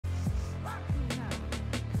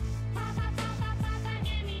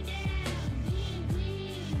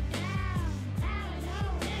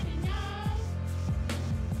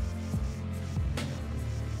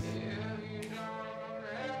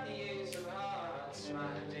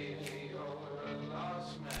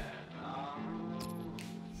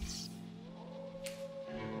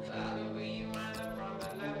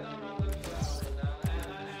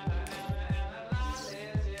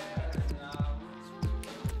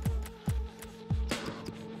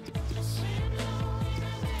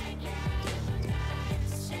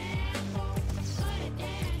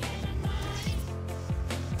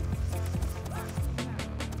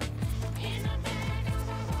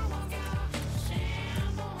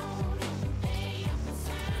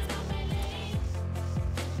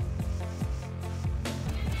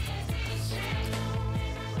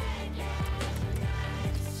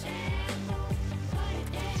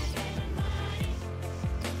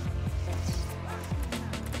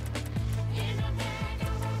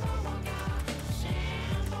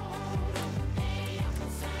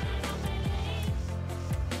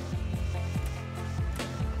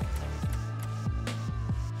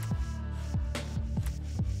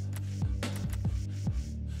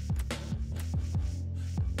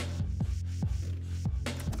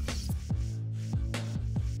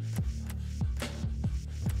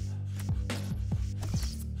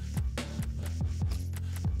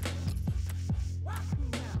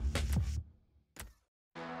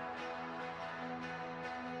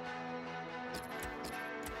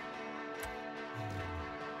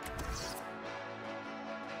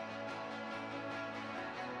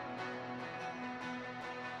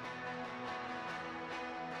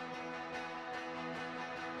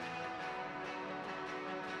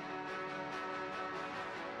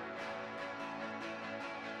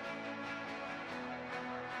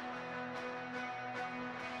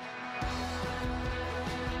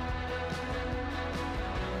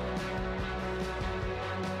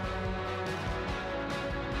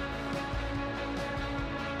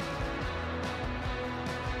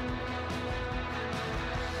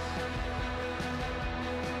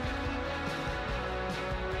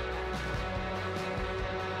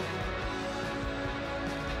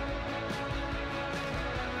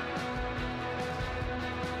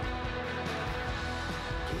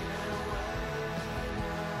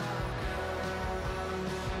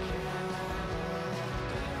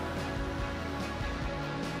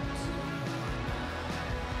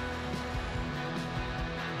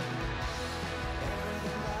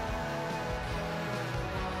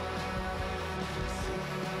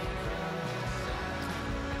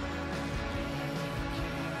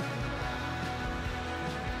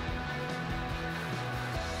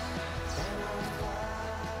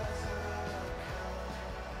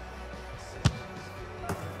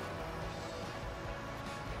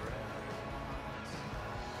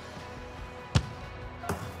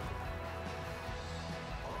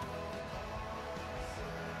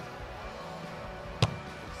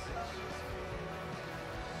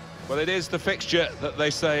Well, it is the fixture that they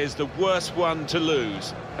say is the worst one to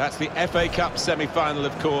lose. That's the FA Cup semi-final,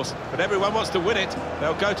 of course, but everyone wants to win it.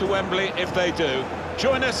 They'll go to Wembley if they do.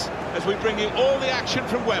 Join us as we bring you all the action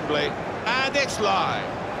from Wembley, and it's live.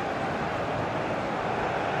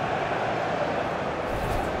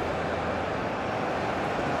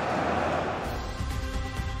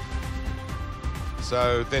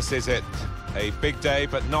 So this is it. A big day,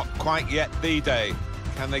 but not quite yet the day.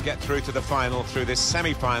 Can they get through to the final through this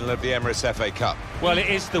semi-final of the Emirates FA Cup? Well, it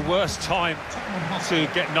is the worst time to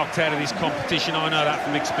get knocked out of this competition. I know that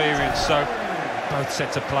from experience. So both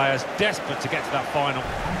sets of players desperate to get to that final.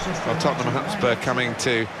 Well, Tottenham Hotspur coming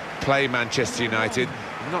to play Manchester United.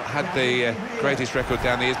 Not had the greatest record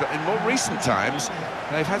down the years, but in more recent times,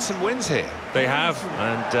 they've had some wins here. They have,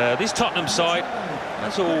 and this Tottenham side,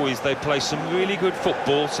 as always, they play some really good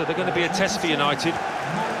football, so they're going to be a test for United.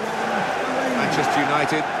 Manchester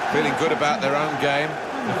United feeling good about their own game,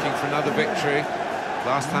 looking for another victory.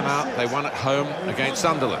 Last time out, they won at home against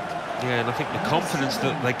Sunderland. Yeah, and I think the confidence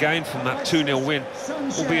that they gained from that 2-0 win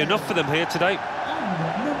will be enough for them here today.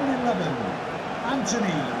 And number 11,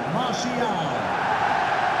 Anthony Martial.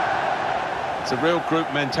 It's a real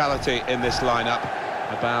group mentality in this lineup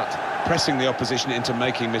about pressing the opposition into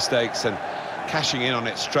making mistakes and cashing in on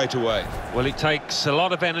it straight away. Well, it takes a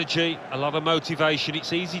lot of energy, a lot of motivation.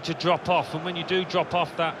 It's easy to drop off, and when you do drop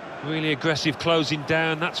off that really aggressive closing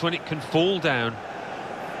down, that's when it can fall down.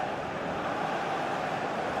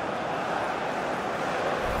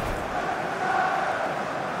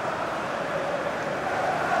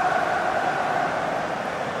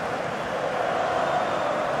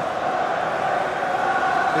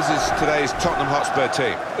 This is today's Tottenham Hotspur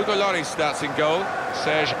team. Hugo Lloris starts in goal.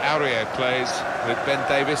 Serge Aurier plays with Ben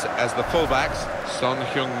Davies as the fullbacks. Son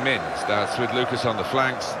Heung-min starts with Lucas on the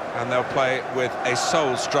flanks, and they'll play with a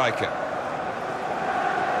sole striker.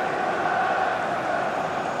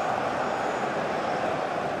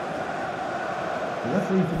 The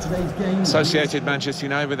referee for today's game. Associated Manchester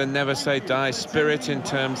United with a never-say-die spirit in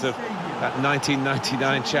terms of that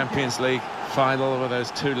 1999 Champions League final, with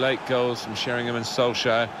those two late goals from Sheringham and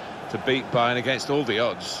Solskjaer to beat Bayern against all the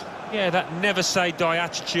odds. Yeah, that never-say-die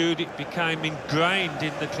attitude, it became ingrained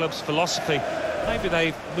in the club's philosophy. Maybe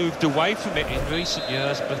they've moved away from it in recent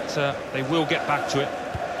years, but they will get back to it.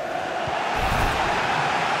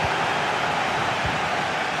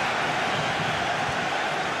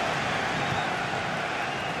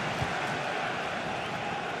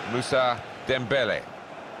 Moussa Dembele.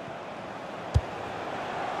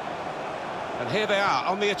 And here they are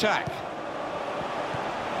on the attack.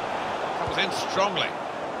 Comes in strongly.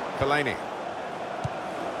 Fellaini.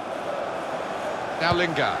 Now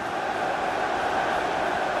Lingard.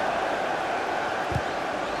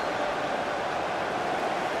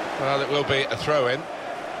 Well, it will be a throw-in.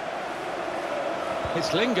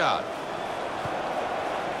 It's Lingard.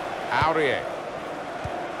 Aurier.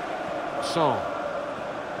 Son.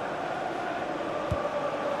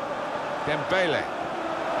 Dembele.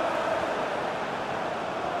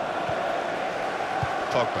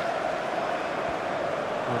 Pogba.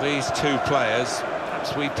 Well, these two players,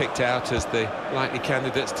 perhaps we picked out as the likely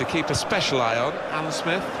candidates to keep a special eye on. Alan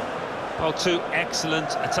Smith. Well, two excellent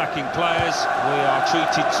attacking players we are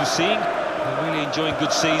treated to seeing. They're really enjoying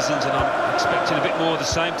good seasons, and I'm expecting a bit more of the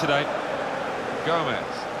same today. Gomez.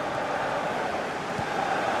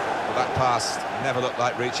 Well, that pass never looked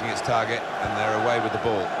like reaching its target, and they're away with the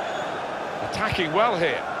ball. Attacking well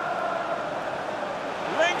here.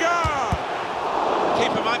 Lingard!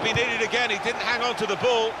 Keeper might be needed again. He didn't hang on to the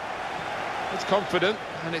ball. It's confident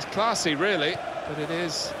and it's classy, really, but it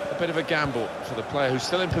is a bit of a gamble for the player who's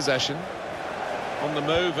still in possession, on the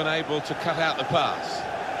move and able to cut out the pass.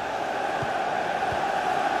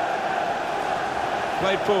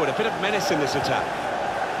 Played forward, a bit of menace in this attack.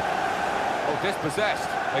 Oh, dispossessed.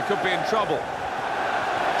 They could be in trouble.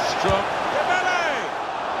 Strong.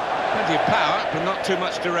 Plenty of power, but not too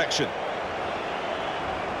much direction.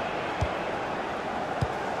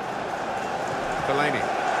 Fellaini.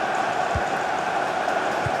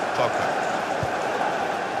 Pogba.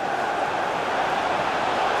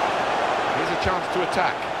 Here's a chance to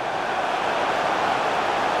attack.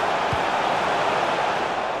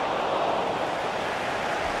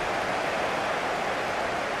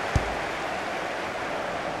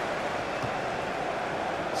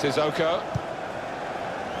 Sissoko.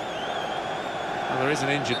 Well, there is an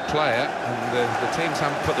injured player, and the teams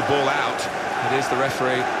haven't put the ball out. It is the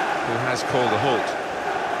referee who has called a halt.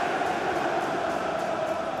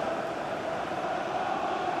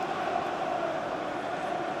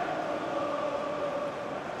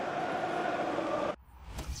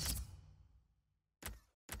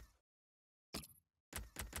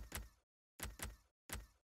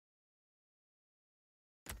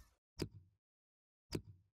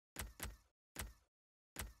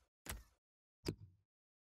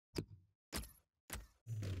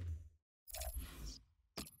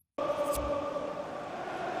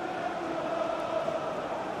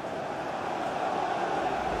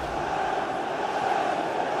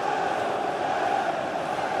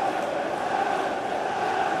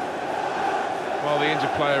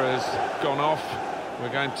 player has gone off.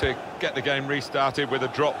 We're going to get the game restarted with a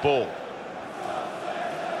drop ball.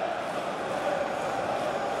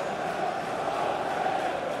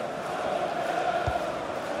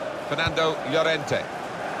 Fernando Llorente.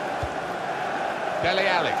 Dele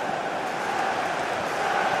Alli.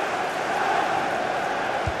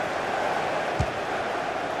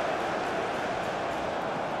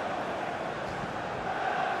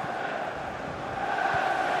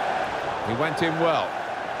 He went in well.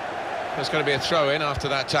 There's going to be a throw-in after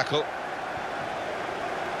that tackle.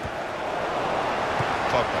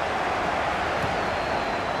 Pogba.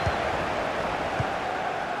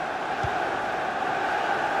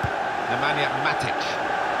 Nemanja Matic.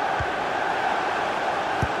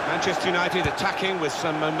 Manchester United attacking with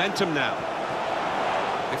some momentum now.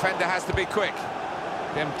 Defender has to be quick.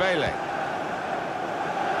 Dembele.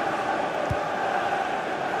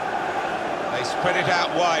 They spread it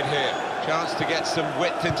out wide here. Chance to get some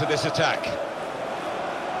width into this attack.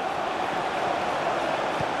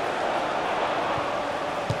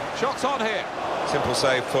 Shots on here. Simple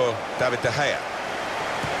save for David De Gea.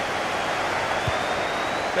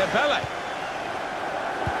 Dembele.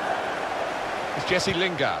 It's Jesse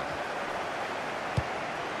Lingard.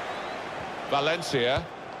 Valencia.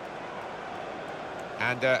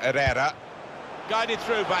 Ander Herrera. Guided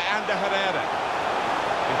through by Ander Herrera.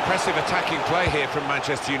 Impressive attacking play here from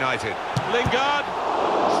Manchester United. Lingard.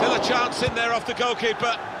 Still a chance in there off the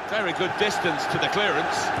goalkeeper. Very good distance to the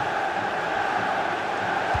clearance.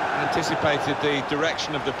 Anticipated the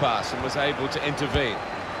direction of the pass and was able to intervene.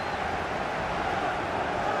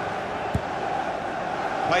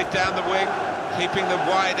 Played down the wing, keeping the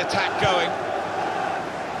wide attack going.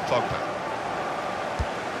 Pogba.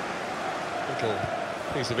 Little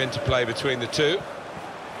piece of interplay between the two.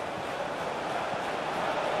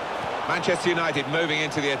 Manchester United moving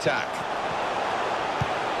into the attack.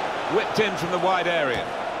 Whipped in from the wide area.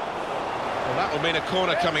 Well, that will mean a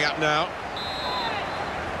corner coming up now.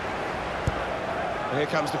 Here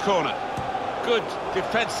comes the corner. Good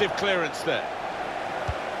defensive clearance there.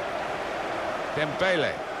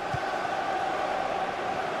 Dembele.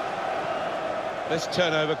 This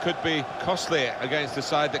turnover could be costly against a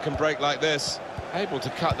side that can break like this. Able to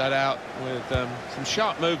cut that out with some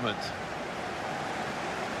sharp movement.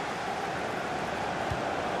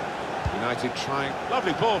 United trying.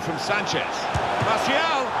 Lovely ball from Sanchez.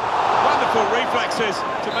 Martial. Wonderful reflexes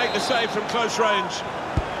to make the save from close range.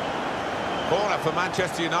 Corner for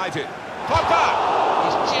Manchester United. Pogba!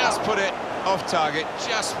 He's just put it off target,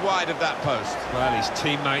 just wide of that post. Well, his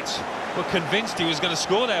teammates were convinced he was going to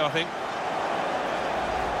score there, I think.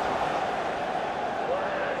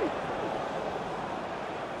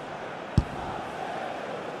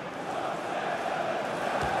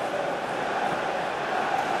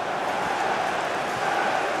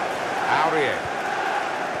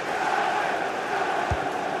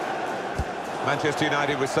 Manchester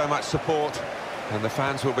United with so much support, and the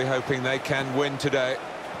fans will be hoping they can win today.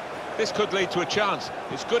 This could lead to a chance.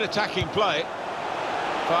 It's good attacking play.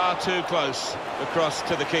 Far too close across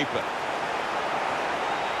to the keeper.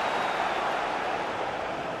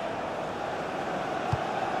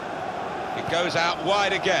 It goes out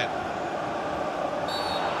wide again.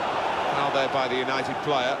 Foul there by the United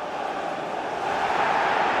player.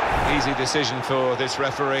 Easy decision for this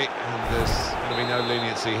referee, and there's going to be no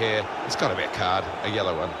leniency here. It's got to be a card, a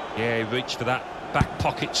yellow one. Yeah, he reached for that back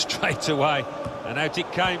pocket straight away, and out it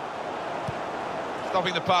came.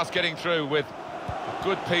 Stopping the pass getting through with a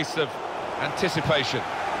good piece of anticipation.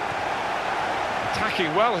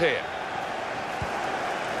 Attacking well here.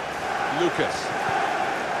 Lucas.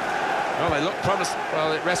 Well, they look promising.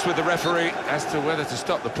 Well, it rests with the referee as to whether to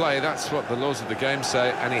stop the play. That's what the laws of the game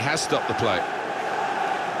say, and he has stopped the play.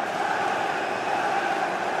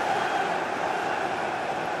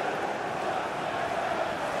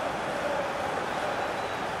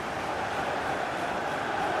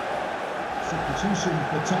 Substitution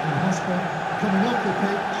for Tottenham Hospur, coming off the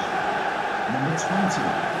pitch, number 20,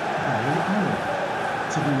 Harry Allen,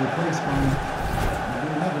 to be replaced by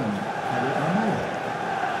number 11, Harry Allen.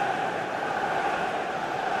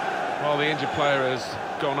 Well, the injured player has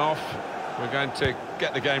gone off. We're going to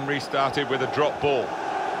get the game restarted with a drop ball.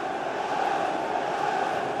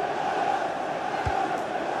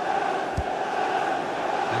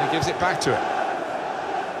 And he gives it back to him.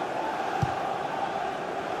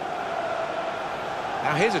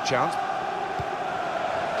 Now here's a chance.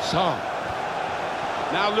 Song.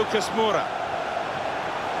 Now Lucas Moura.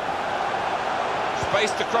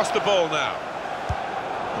 Spaced across the ball now.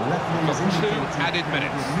 The referee has Got 2 indicated added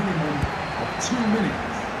minutes. a minimum of 2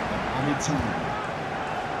 minutes of added time.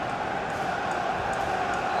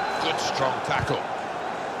 strong tackle.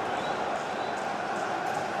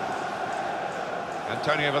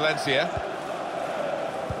 Antonio Valencia.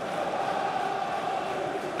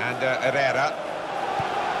 And Herrera.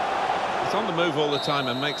 He's on the move all the time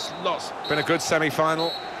and makes lots. Been a good semi-final.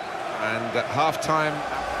 And at half-time...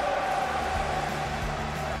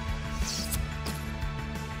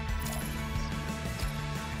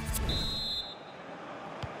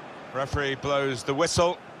 Referee blows the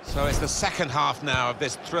whistle. So it's the second half now of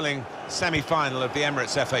this thrilling semi-final of the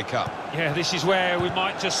Emirates FA Cup. Yeah, this is where we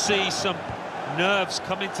might just see some nerves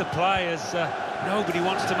come into play, as nobody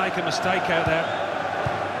wants to make a mistake out there.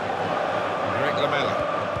 Lamela.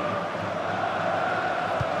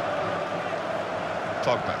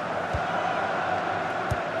 Pogba.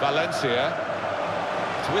 Valencia.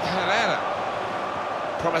 It's with Herrera.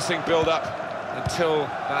 Promising build-up until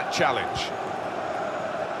that challenge.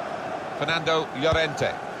 Fernando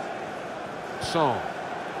Llorente. Son.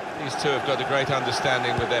 These two have got a great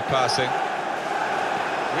understanding with their passing.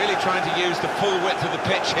 Really trying to use the full width of the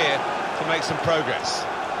pitch here to make some progress.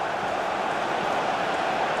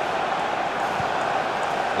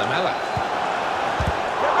 Lamela.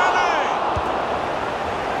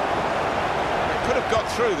 It could have got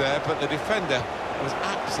through there, but the defender was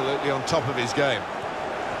absolutely on top of his game.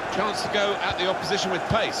 Chance to go at the opposition with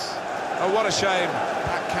pace. Oh, what a shame.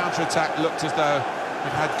 That counter-attack looked as though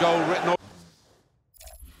it had goal written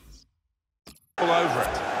all over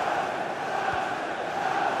it.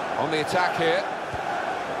 On the attack here,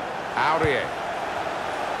 Aurier.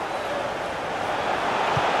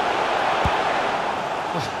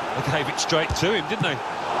 They gave it straight to him, didn't they?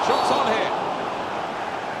 Shots on here.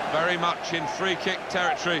 Very much in free-kick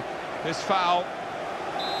territory, this foul.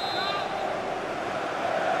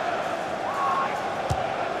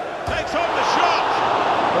 Takes on the shot!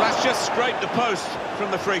 Well, that's just scraped the post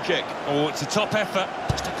from the free-kick. Oh, it's a top effort,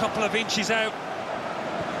 just a couple of inches out.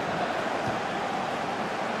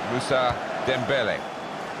 Moussa Dembele.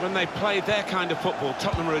 When they play their kind of football,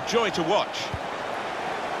 Tottenham are a joy to watch.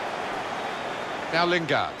 Now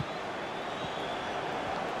Lingard.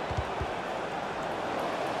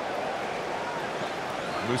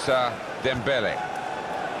 Moussa Dembele.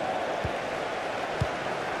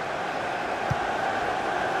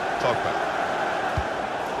 Pogba.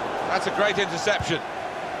 That's a great interception.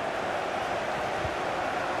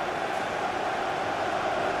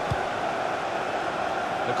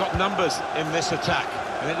 They've got numbers in this attack,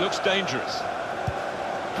 and it looks dangerous.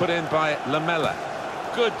 Put in by Lamela.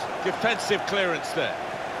 Good defensive clearance there.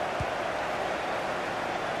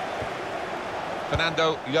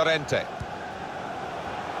 Fernando Llorente.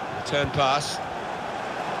 Return pass.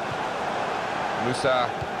 Moussa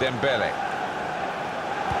Dembele.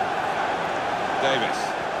 Davis.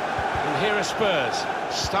 And here are Spurs,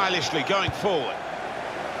 stylishly going forward.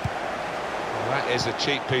 Well, that is a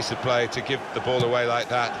cheap piece of play to give the ball away like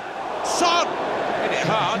that. Son! Hit it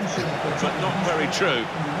hard, but not very true.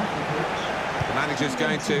 The manager's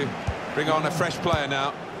going to bring on a fresh player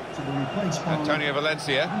now. Antonio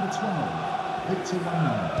Valencia.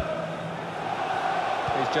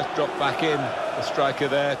 He's just dropped back in, the striker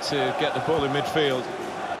there, to get the ball in midfield.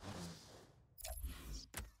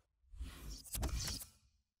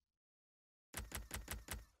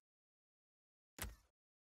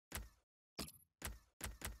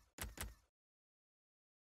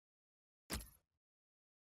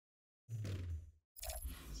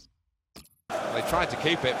 They tried to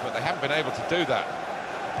keep it, but they haven't been able to do that.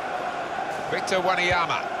 Victor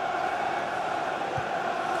Wanyama.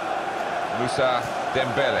 Moussa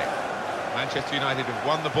Dembele. Manchester United have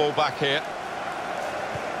won the ball back here.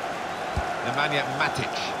 Nemanja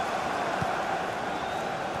Matic.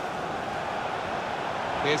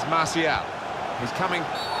 Here's Martial. He's coming.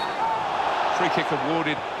 Free kick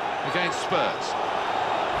awarded against Spurs.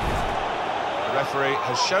 The referee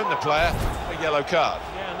has shown the player a yellow card.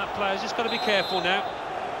 Yeah, and that player's just got to be careful now.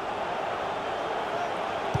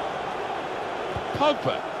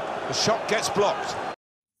 Pogba. The shot gets blocked.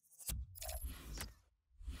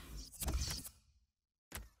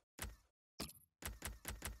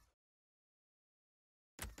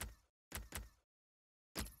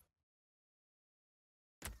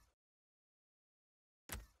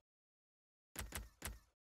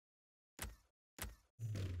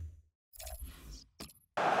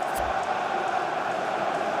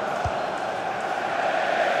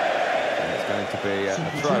 To be a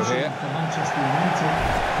throw here.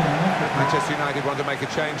 Manchester United want to make a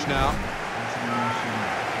change now.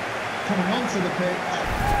 Coming onto the pitch,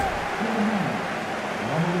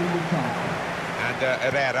 and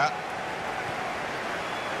Herrera.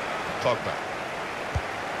 Pogba.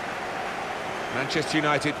 Manchester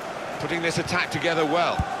United Putting this attack together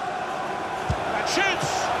well. And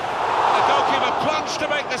shoots! The goalkeeper plunged to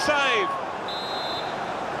make the save.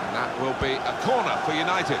 And that will be a corner for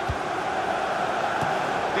United.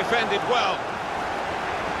 Defended well.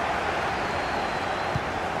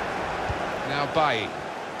 Now Bailly.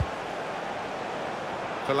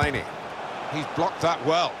 Fellaini. He's blocked that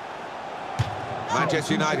well.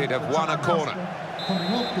 Manchester United have won a corner.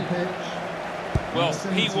 Coming off the pitch. Well,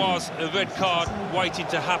 he was a red card waiting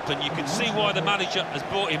to happen. You can see why the manager has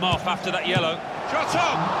brought him off after that yellow. Shot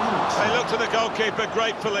on! They look to the goalkeeper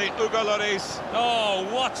gratefully, Hugo Lloris. Oh,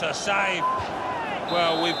 what a save.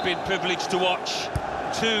 Well, we've been privileged to watch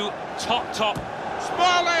two top...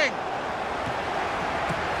 Smalling!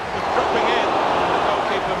 Was dropping in. The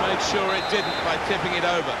goalkeeper made sure it didn't by tipping it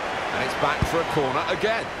over. And it's back for a corner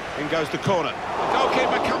again. In goes the corner. The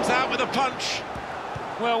goalkeeper comes out with a punch.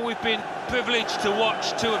 Well, we've been privileged to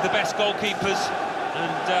watch two of the best goalkeepers,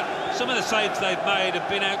 and some of the saves they've made have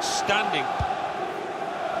been outstanding.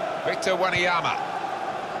 Victor Wanyama.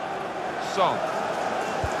 Son.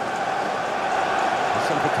 There's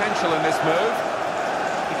some potential in this move.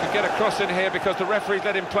 He could get across in here because the referee's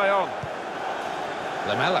let him play on.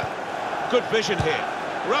 Lamela. Good vision here.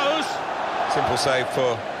 Rose. Simple save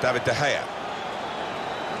for David De Gea.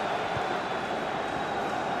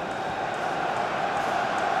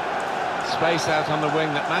 Space out on the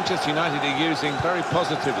wing that Manchester United are using very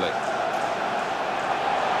positively.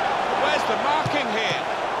 Where's the marking here?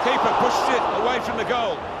 Keeper pushes it away from the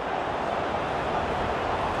goal.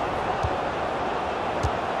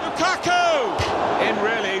 Lukaku! In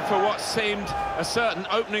really for what seemed a certain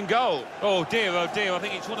opening goal. Oh dear, I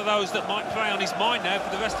think it's one of those that might play on his mind now for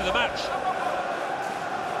the rest of the match.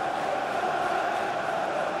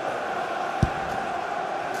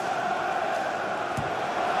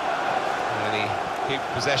 Keep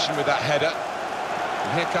possession with that header.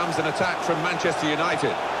 And here comes an attack from Manchester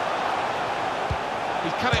United.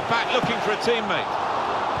 He's cut it back looking for a teammate.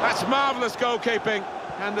 That's marvellous goalkeeping,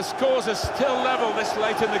 and the scores are still level this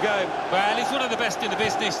late in the game. Well, he's one of the best in the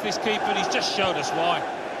business, this keeper, and he's just showed us why.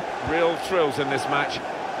 Real thrills in this match,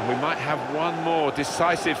 and we might have one more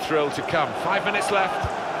decisive thrill to come. 5 minutes left.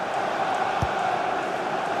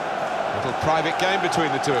 Little private game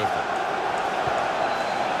between the two of them.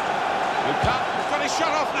 Lukaku. He's shut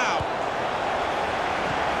off now.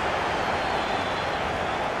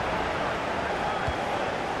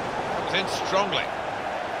 Comes in strongly.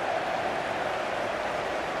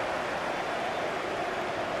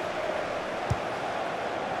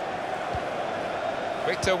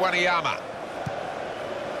 Victor Wanyama.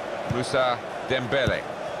 Moussa Dembele.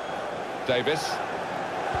 Davis.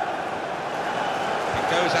 It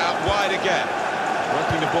goes out wide again.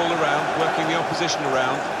 Working the ball around, working the opposition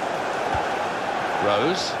around.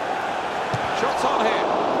 Rose. Shots on here.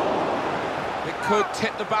 It could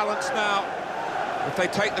tip the balance now if they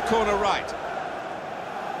take the corner right.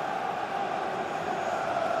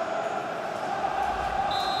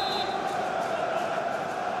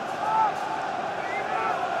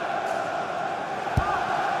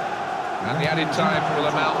 And the added time will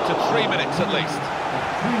amount to 3 minutes at least.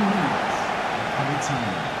 3 minutes added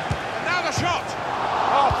time. Now the shot!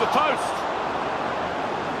 Off the post.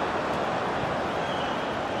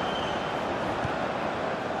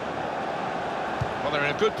 They're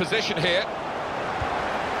in a good position here.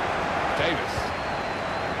 Davis.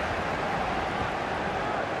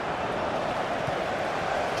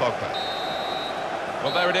 Pogba.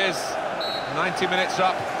 Well, there it is. 90 minutes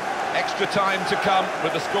up. Extra time to come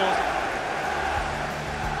with the scores.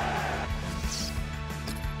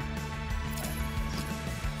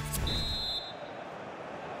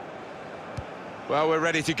 Well, we're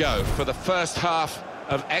ready to go for the first half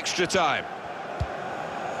of extra time.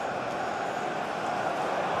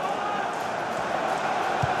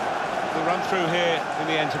 The run through here in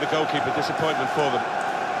the end to the goalkeeper, disappointment for them.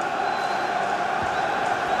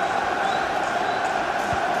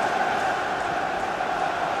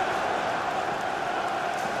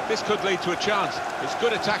 This could lead to a chance. It's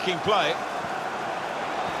good attacking play.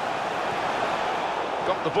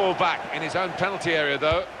 Got the ball back in his own penalty area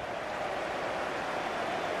though.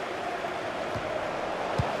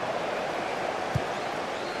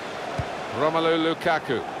 Romelu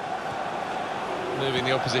Lukaku. Moving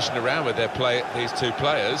the opposition around with their play, these two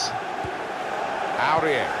players.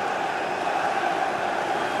 Aurier.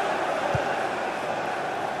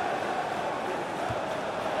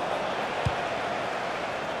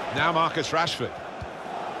 Now Marcus Rashford.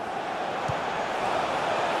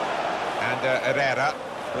 And Herrera.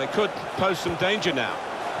 They could pose some danger now.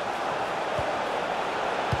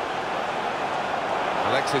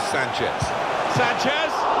 Alexis Sanchez.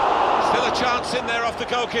 Sanchez! Another chance in there off the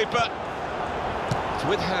goalkeeper. It's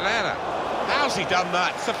with Herrera. How's he done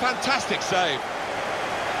that? It's a fantastic save.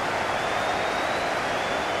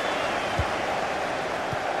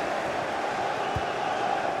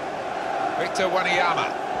 Victor Wanyama.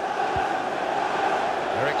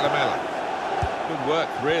 Eric Lamela. Good work,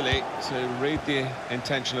 really, to read the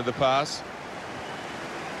intention of the pass.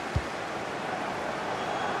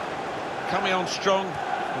 Coming on strong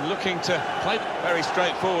and looking to play. Very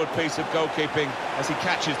straightforward piece of goalkeeping as he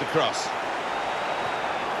catches the cross.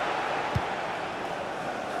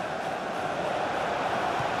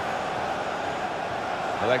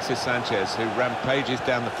 Alexis Sanchez, who rampages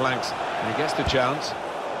down the flanks, and he gets the chance.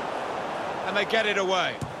 And they get it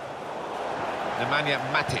away. Nemanja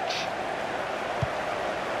Matic.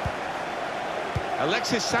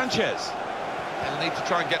 Alexis Sanchez. They'll need to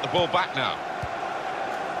try and get the ball back now.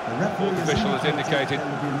 The official has indicated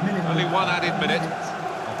only one added minute. And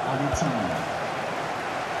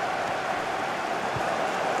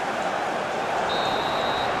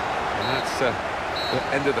that's the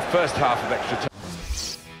end of the first half of extra time.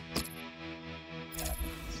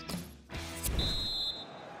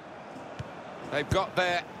 They've got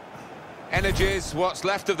their energies, what's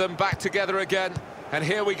left of them, back together again. And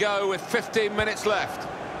here we go with 15 minutes left.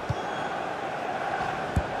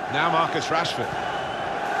 Now Marcus Rashford.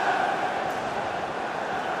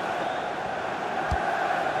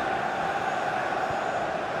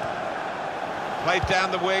 Played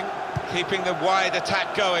down the wing, keeping the wide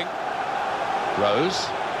attack going. Rose.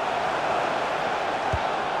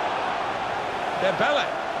 Dembele.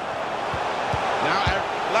 Now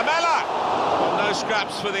Lamela. Well, no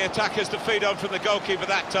scraps for the attackers to feed on from the goalkeeper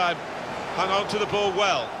that time. Hung on to the ball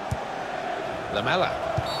well. Lamela.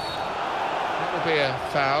 That would be a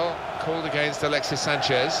foul called against Alexis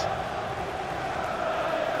Sanchez.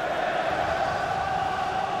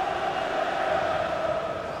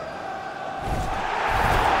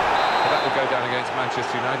 That will go down against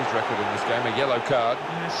Manchester United's record in this game, a yellow card.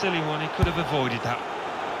 Yeah, silly one, he could have avoided that.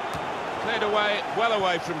 Cleared away, well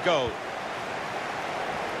away from goal.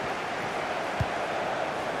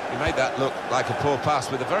 He made that look like a poor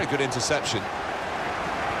pass with a very good interception.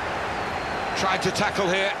 Tried to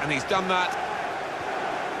tackle here, and he's done that.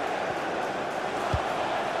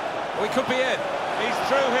 Oh, he could be in. He's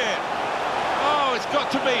through here. Oh, it's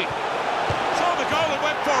got to be. Saw the goal and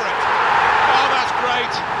went for it. Oh, that's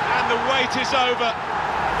great. And the wait is over.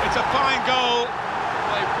 It's a fine goal.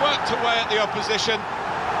 They've worked away at the opposition,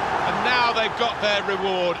 and now they've got their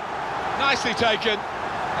reward. Nicely taken,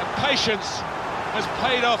 and patience has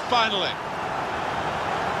paid off finally.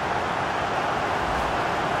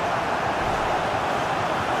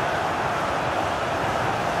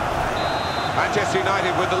 Manchester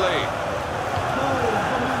United with the lead.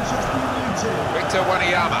 Victor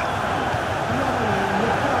Wanyama.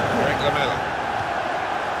 Eric Lamela.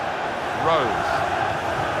 Rose.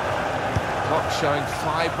 Clock showing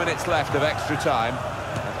 5 minutes left of extra time.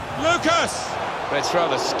 Lucas! But it's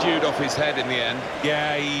rather skewed off his head in the end.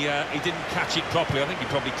 Yeah, he didn't catch it properly. I think he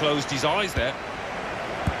probably closed his eyes there.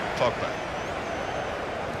 Pogba.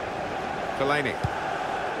 Fellaini.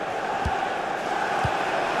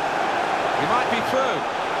 He might be through.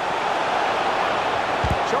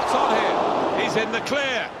 Shots on here. He's in the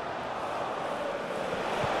clear.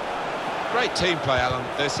 Great team play, Alan,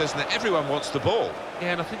 this, isn't it? Everyone wants the ball.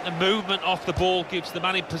 Yeah, and I think the movement off the ball gives the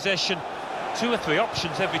man in possession 2 or 3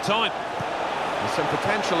 options every time. There's some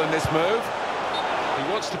potential in this move. He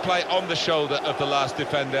wants to play on the shoulder of the last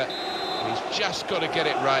defender. He's just got to get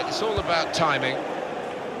it right. It's all about timing.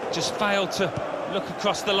 Just failed to look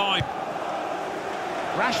across the line.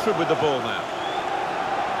 Rashford with the ball now.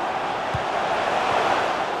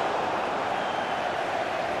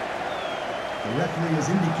 The referee has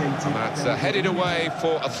indicated... And that's headed away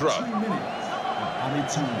for a throw. 3 minutes of added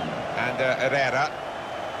time. And Herrera.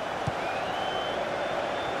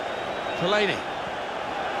 Fellaini.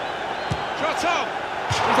 Shot on!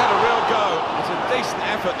 He's had a real go. It's a decent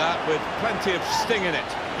effort, that, with plenty of sting in it.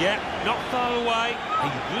 Yeah, not far away. He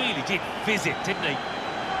really did fizz it, didn't he?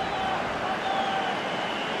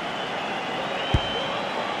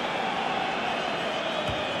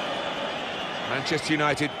 Manchester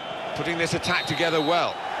United putting this attack together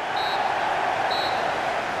well.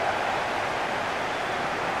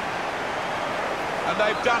 And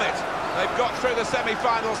they've done it. They've got through the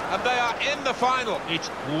semi-finals, and they are in the final. It's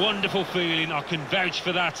a wonderful feeling, I can vouch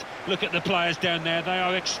for that. Look at the players down there, they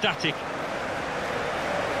are ecstatic.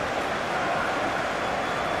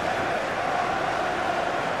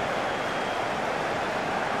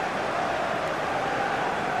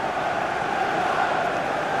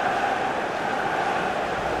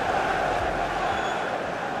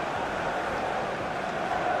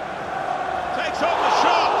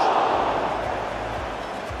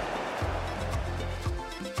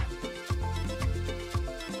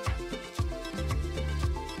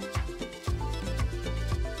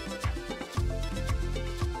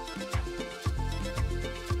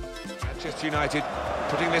 Manchester United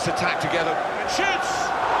putting this attack together. And shoots!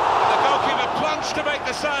 And the goalkeeper plunged to make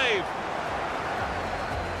the save.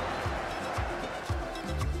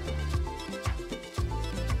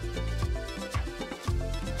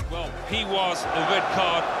 Well, he was a red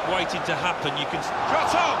card waiting to happen. You can...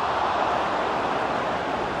 Shot on!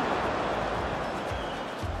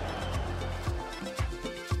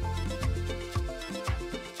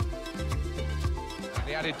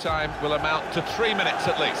 The added time will amount to 3 minutes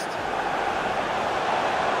at least.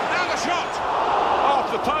 Now the shot!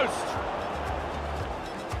 Off the post!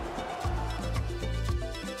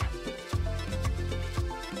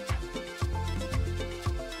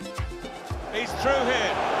 He's through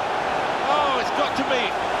here.